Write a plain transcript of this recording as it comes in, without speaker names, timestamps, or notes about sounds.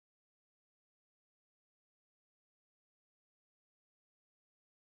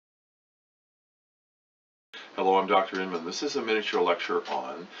Hello, I'm Dr. Inman. This is a miniature lecture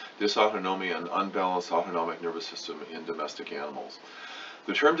on dysautonomia and unbalanced autonomic nervous system in domestic animals.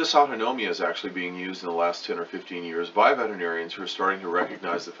 The term dysautonomia is actually being used in the last 10 or 15 years by veterinarians who are starting to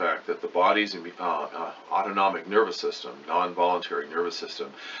recognize the fact that the body's autonomic nervous system, non-voluntary nervous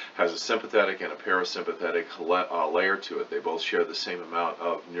system, has a sympathetic and a parasympathetic layer to it. They both share the same amount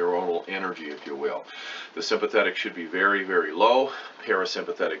of neuronal energy, if you will. The sympathetic should be very, very low,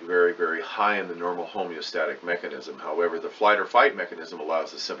 parasympathetic very, very high in the normal homeostatic mechanism. However, the flight or fight mechanism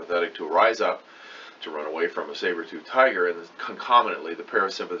allows the sympathetic to rise up to run away from a saber-toothed tiger, and concomitantly the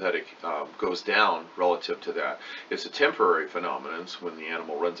parasympathetic goes down relative to that. It's a temporary phenomenon. So when the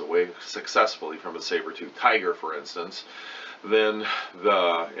animal runs away successfully from a saber-toothed tiger, for instance, then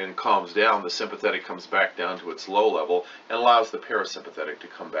and calms down, the sympathetic comes back down to its low level and allows the parasympathetic to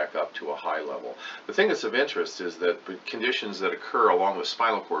come back up to a high level. The thing that's of interest is that conditions that occur along the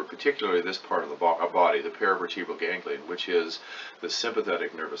spinal cord, particularly this part of the body, the paravertebral ganglion, which is the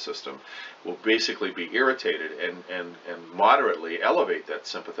sympathetic nervous system, will basically be irritated and moderately elevate that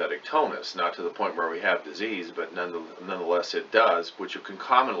sympathetic tonus, not to the point where we have disease, but nonetheless it does, which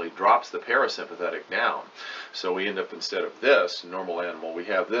concomitantly drops the parasympathetic down. So we end up, instead of this normal animal, we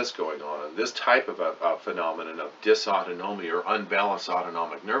have this going on. And this type of a phenomenon of dysautonomia or unbalanced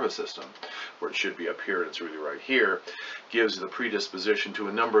autonomic nervous system, where it should be up here and it's really right here, gives the predisposition to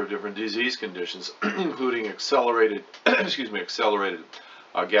a number of different disease conditions, including accelerated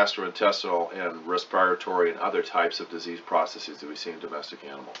gastrointestinal and respiratory and other types of disease processes that we see in domestic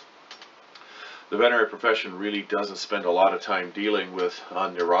animals. The veterinary profession really doesn't spend a lot of time dealing with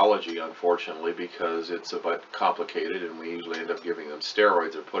neurology, unfortunately, because it's a bit complicated, and we usually end up giving them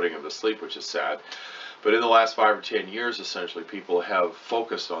steroids or putting them to sleep, which is sad. But in the last 5 or 10 years, essentially, people have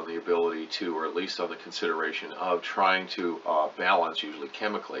focused on the ability to, or at least on the consideration of trying to balance, usually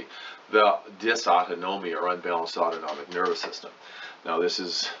chemically, the dysautonomia or unbalanced autonomic nervous system. Now, this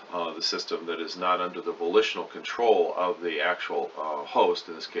is the system that is not under the volitional control of the actual host,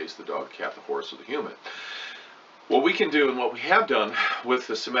 in this case the dog, cat, the horse, or the human. What we can do, and what we have done with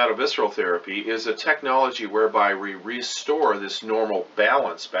the somato-visceral therapy, is a technology whereby we restore this normal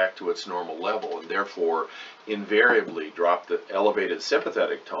balance back to its normal level, and therefore invariably drop the elevated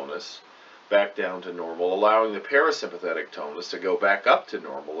sympathetic tonus back down to normal, allowing the parasympathetic tonus to go back up to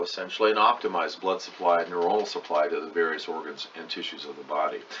normal, essentially, and optimize blood supply and neuronal supply to the various organs and tissues of the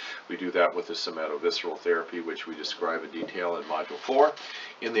body. We do that with the somato-visceral therapy, which we describe in detail in Module 4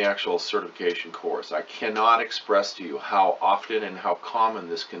 in the actual certification course. I cannot express to you how often and how common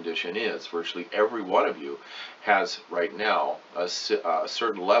this condition is. Virtually every one of you has right now a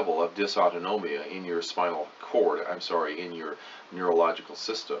certain level of dysautonomia in your spinal cord, in your neurological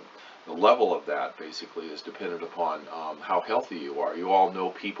system. The level of that basically is dependent upon how healthy you are. You all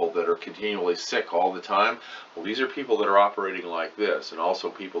know people that are continually sick all the time. Well, these are people that are operating like this, and also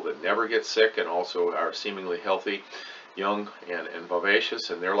people that never get sick and also are seemingly healthy, young and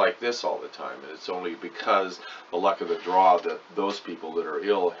vivacious, and they're like this all the time. And it's only because the luck of the draw that those people that are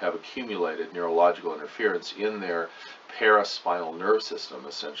ill have accumulated neurological interference in their paraspinal nerve system,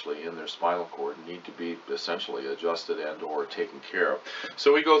 essentially in their spinal cord, and need to be essentially adjusted and or taken care of.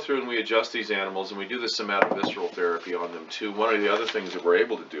 So we go through and we adjust these animals, and we do the somato-visceral therapy on them too. One of the other things that we're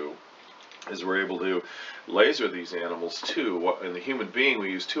able to do is we're able to laser these animals too. In the human being,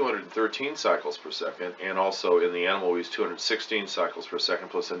 we use 213 cycles per second, and also in the animal we use 216 cycles per second,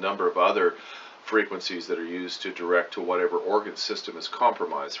 plus a number of other frequencies that are used to direct to whatever organ system is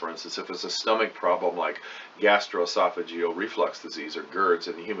compromised. For instance, if it's a stomach problem like gastroesophageal reflux disease or GERDs,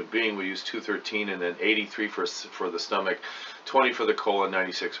 in the human being we use 213 and then 83 for the stomach, 20 for the colon,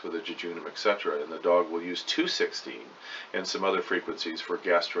 96 for the jejunum, etc. And the dog will use 216 and some other frequencies for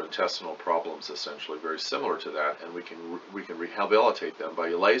gastrointestinal problems, essentially very similar to that, and we can rehabilitate them by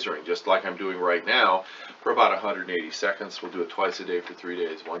lasering, just like I'm doing right now, for about 180 seconds. We'll do it twice a day for 3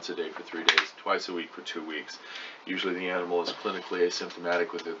 days, once a day for 3 days, twice a week for 2 weeks. Usually the animal is clinically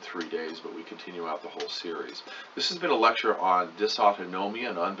asymptomatic within 3 days, but we continue out the whole series. This has been a lecture on dysautonomia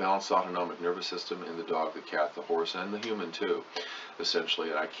and unbalanced autonomic nervous system in the dog, the cat, the horse, and the human too, essentially.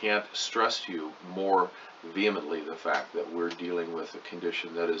 And I can't stress to you more vehemently the fact that we're dealing with a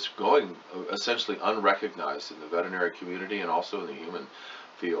condition that is going essentially unrecognized in the veterinary community and also in the human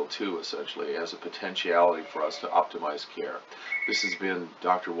field too, essentially, as a potentiality for us to optimize care. This has been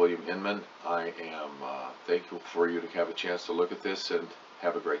Dr. William Inman. I am thankful for you to have a chance to look at this, and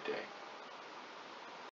have a great day.